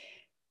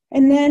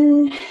 And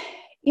then,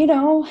 you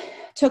know,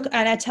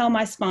 and I tell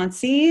my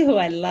sponsee, who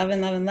I love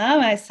and love and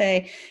love, I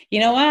say, you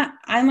know what?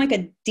 I'm like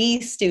a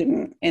D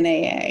student in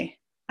AA.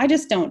 I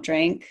just don't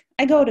drink.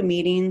 I go to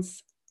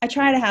meetings. I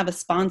try to have a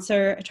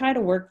sponsor. I try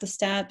to work the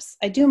steps.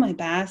 I do my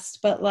best,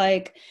 but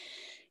like,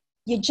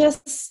 you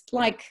just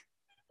like,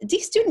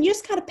 D student, you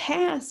just got to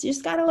pass. You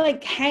just got to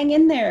like hang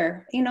in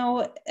there. You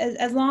know,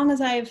 as long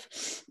as I've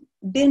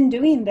been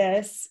doing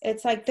this,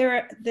 it's like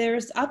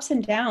there's ups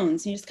and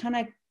downs. You just kind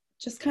of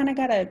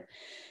got to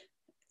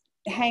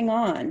hang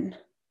on.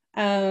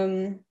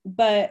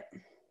 But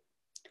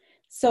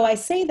so I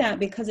say that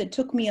because it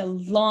took me a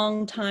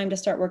long time to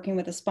start working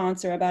with a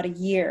sponsor, about a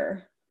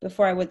year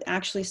before I would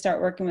actually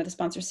start working with a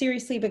sponsor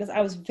seriously, because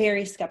I was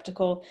very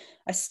skeptical.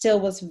 I still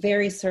was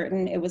very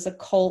certain it was a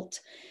cult.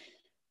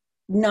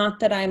 Not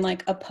that I'm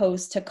like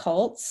opposed to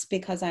cults,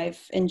 because I've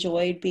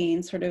enjoyed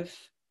being sort of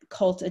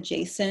cult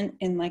adjacent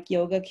in like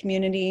yoga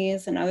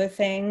communities and other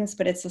things,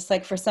 but it's just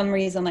like for some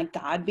reason like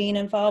God being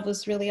involved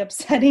was really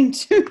upsetting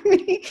to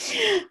me.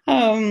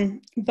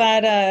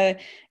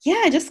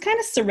 Yeah, I just kind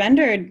of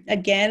surrendered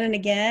again and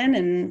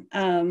again,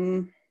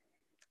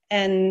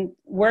 and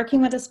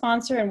working with a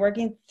sponsor and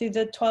working through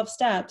the 12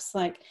 steps,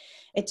 like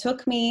it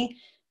took me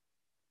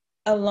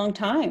a long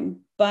time,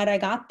 but I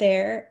got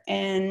there,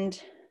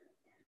 and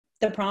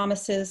the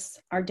promises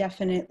are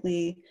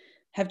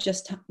have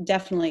just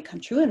definitely come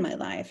true in my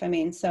life. I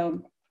mean,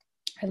 so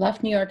I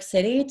left New York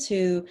City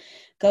to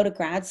go to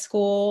grad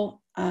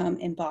school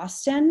in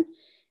Boston,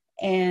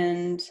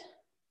 and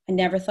I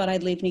never thought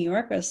I'd leave New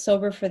York. I was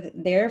sober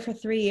there for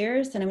 3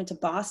 years. Then I went to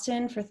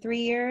Boston for 3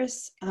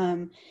 years,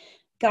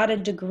 got a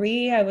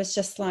degree I was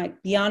just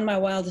like beyond my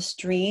wildest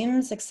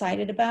dreams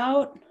excited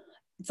about.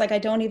 It's like, I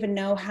don't even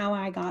know how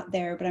I got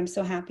there, but I'm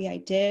so happy I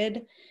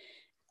did.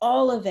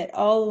 All of it,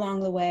 all along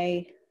the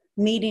way,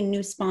 meeting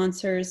new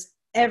sponsors,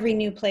 every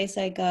new place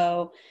I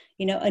go,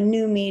 you know, a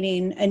new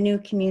meeting, a new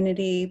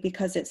community,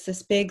 because it's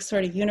this big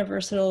sort of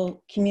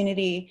universal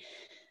community.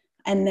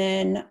 And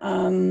then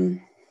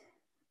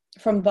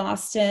from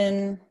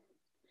Boston,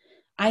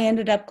 I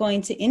ended up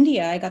going to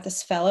India. I got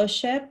this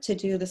fellowship to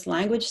do this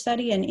language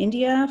study in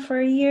India for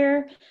a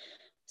year.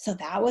 So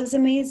that was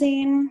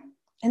amazing.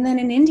 And then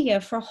in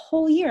India for a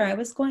whole year, I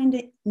was going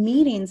to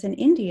meetings in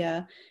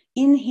India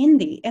in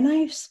Hindi, and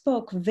I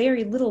spoke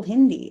very little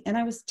Hindi, and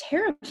I was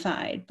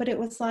terrified, but it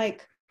was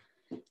like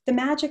the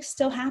magic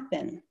still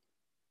happened.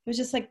 It was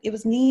just like, it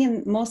was me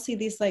and mostly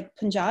these like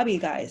Punjabi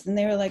guys, and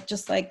they were like,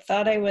 just like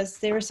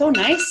they were so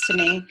nice to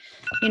me,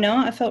 you know.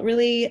 I felt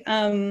really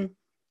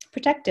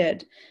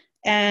protected.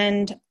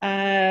 And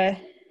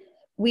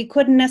we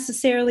couldn't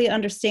necessarily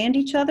understand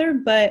each other,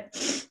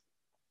 but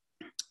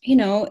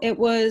it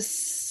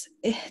was,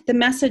 the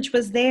message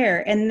was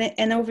there.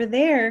 And over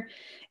there,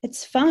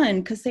 it's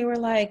fun because they were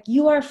like,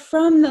 you are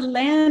from the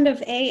land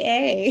of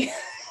AA.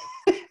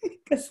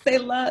 Because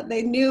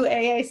they knew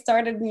AA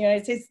started in the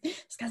United States.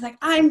 This guy's like,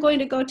 I'm going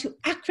to go to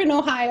Akron,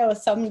 Ohio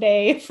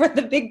someday for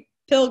the big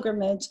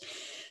pilgrimage.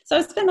 So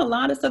I spent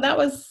so that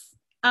was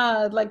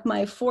like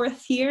my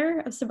 4th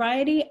year of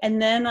sobriety.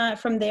 And then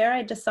from there,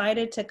 I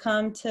decided to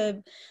come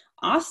to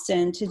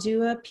Austin to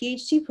do a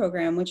PhD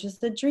program, which is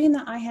the dream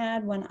that I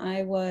had when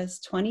I was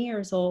 20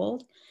 years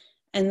old.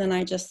 And then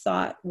I just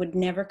thought would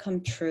never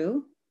come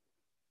true.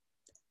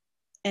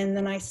 And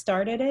then I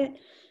started it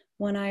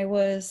when I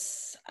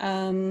was,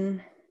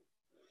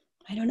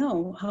 I don't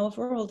know,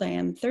 however old I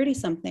am, 30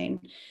 something.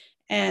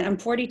 And I'm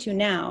 42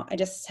 now. I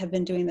just have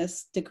been doing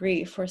this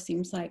degree for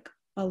seems like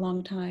a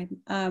long time.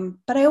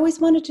 But I always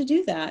wanted to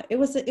do that. It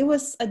was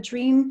a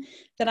dream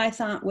that I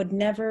thought would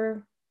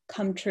never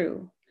come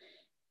true.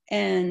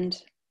 And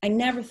I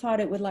never thought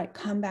it would like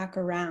come back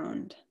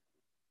around.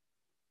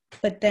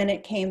 But then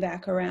it came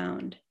back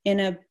around in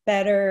a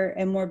better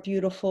and more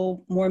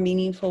beautiful, more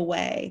meaningful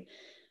way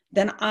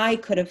than I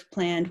could have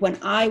planned when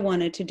I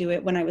wanted to do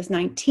it when I was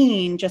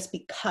 19, just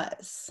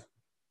because,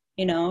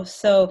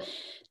 so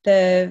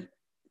the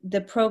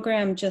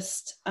program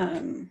just,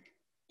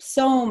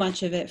 so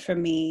much of it for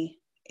me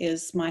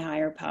is my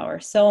higher power.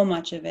 So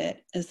much of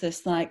it is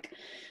this like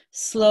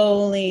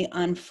slowly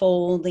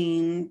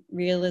unfolding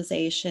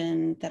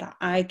realization that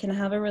I can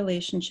have a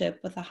relationship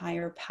with a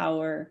higher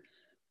power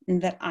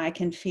and that I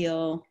can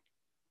feel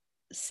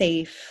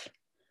safe,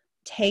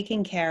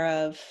 taken care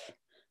of,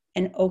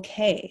 and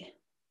okay.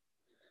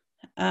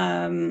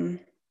 That's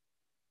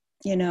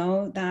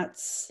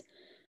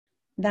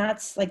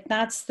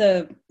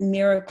the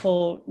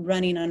miracle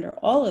running under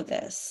all of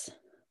this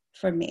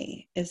for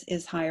me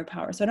is higher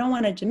power. So I don't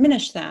want to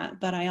diminish that,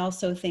 but I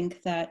also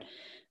think that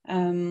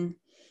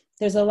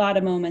there's a lot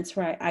of moments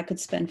where I could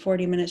spend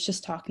 40 minutes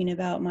just talking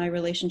about my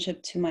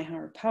relationship to my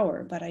higher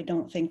power, but I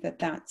don't think that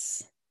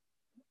that's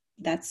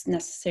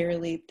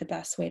necessarily the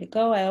best way to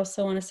go. I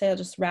also want to say, I'll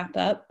just wrap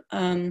up.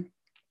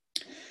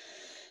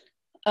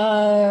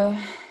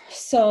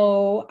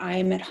 So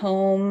I'm at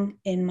home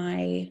at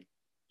my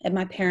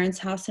parents'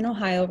 house in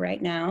Ohio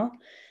right now.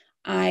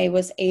 I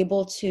was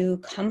able to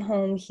come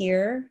home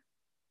here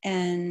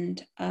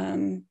and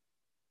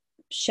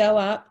show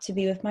up to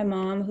be with my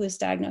mom, who was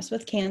diagnosed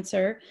with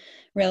cancer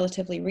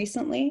relatively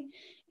recently,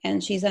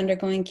 and she's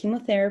undergoing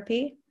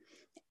chemotherapy.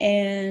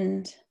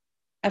 And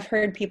I've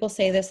heard people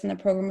say this in the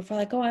program before,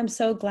 like, oh, I'm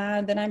so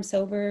glad that I'm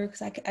sober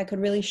because I could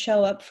really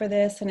show up for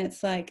this. And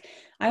it's like,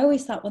 I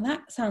always thought, well,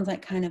 that sounds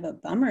like kind of a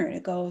bummer to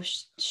go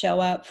show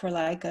up for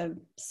like a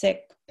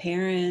sick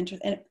parent.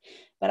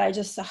 But I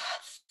just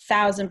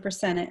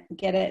 1,000%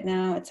 get it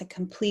now. It's a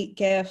complete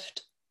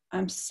gift.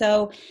 It's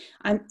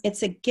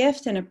a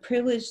gift and a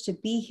privilege to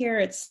be here.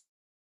 It's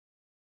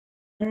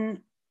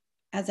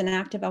as an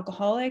active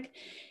alcoholic.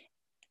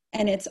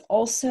 And it's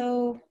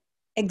also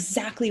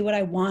exactly what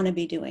I want to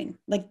be doing.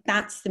 Like,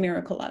 that's the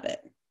miracle of it.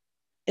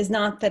 Is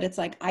not that it's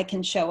like I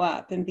can show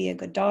up and be a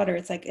good daughter.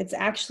 It's like, it's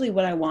actually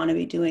what I want to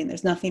be doing.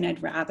 There's nothing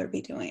I'd rather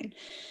be doing.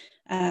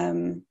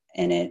 And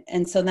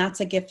so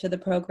that's a gift to the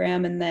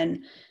program. And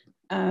then,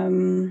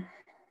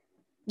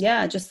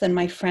 just then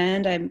my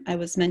friend, I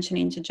was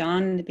mentioning to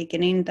John in the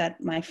beginning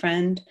that my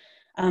friend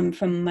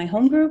from my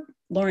home group,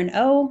 Lauren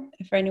O,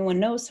 if anyone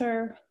knows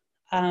her,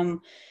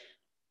 2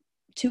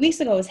 weeks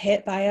ago was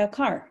hit by a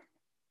car.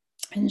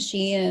 And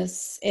she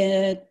is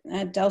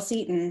at Del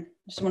Seaton.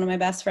 She's one of my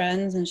best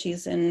friends, and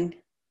she's in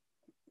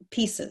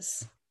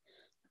pieces,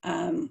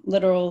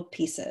 literal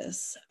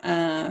pieces.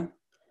 And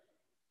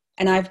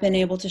I've been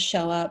able to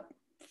show up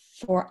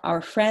for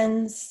our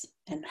friends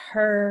and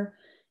her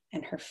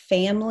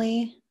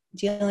family,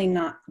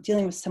 not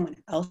dealing with someone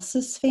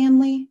else's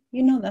family.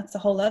 That's a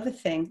whole other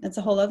thing. That's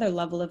a whole other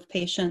level of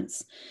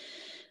patience.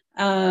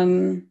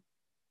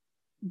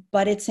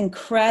 But it's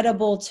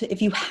incredible if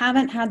you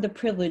haven't had the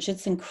privilege,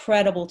 it's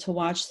incredible to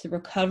watch the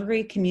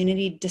recovery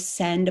community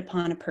descend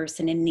upon a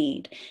person in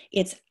need.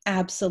 It's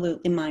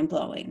absolutely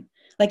mind-blowing.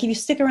 Like, if you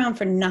stick around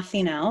for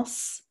nothing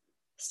else,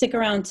 stick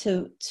around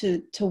to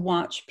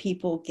watch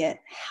people get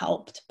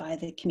helped by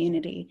the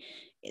community.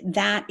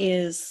 That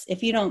is,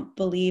 if you don't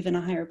believe in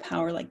a higher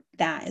power, like,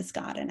 that is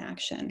God in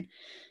action.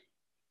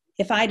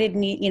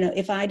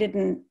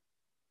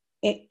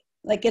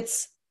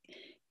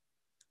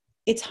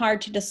 It's hard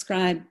to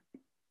describe,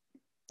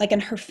 like, in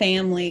her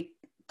family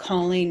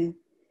calling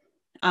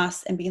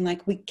us and being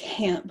like, we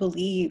can't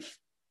believe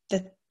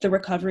that the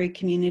recovery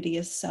community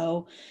is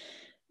so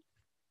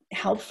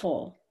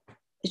helpful.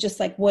 It's just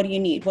like, what do you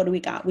need? What do we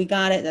got? We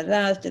got it.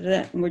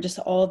 And we're just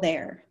all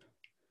there.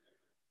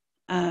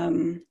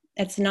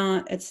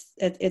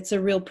 It's a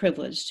real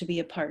privilege to be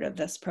a part of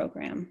this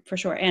program, for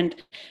sure. And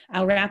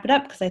I'll wrap it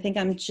up because I think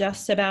I'm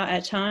just about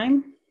at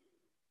time.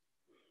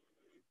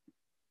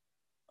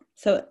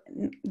 So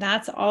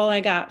that's all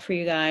I got for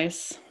you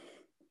guys.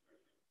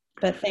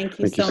 But thank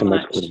you Thank you so so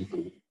much, much.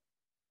 Katie.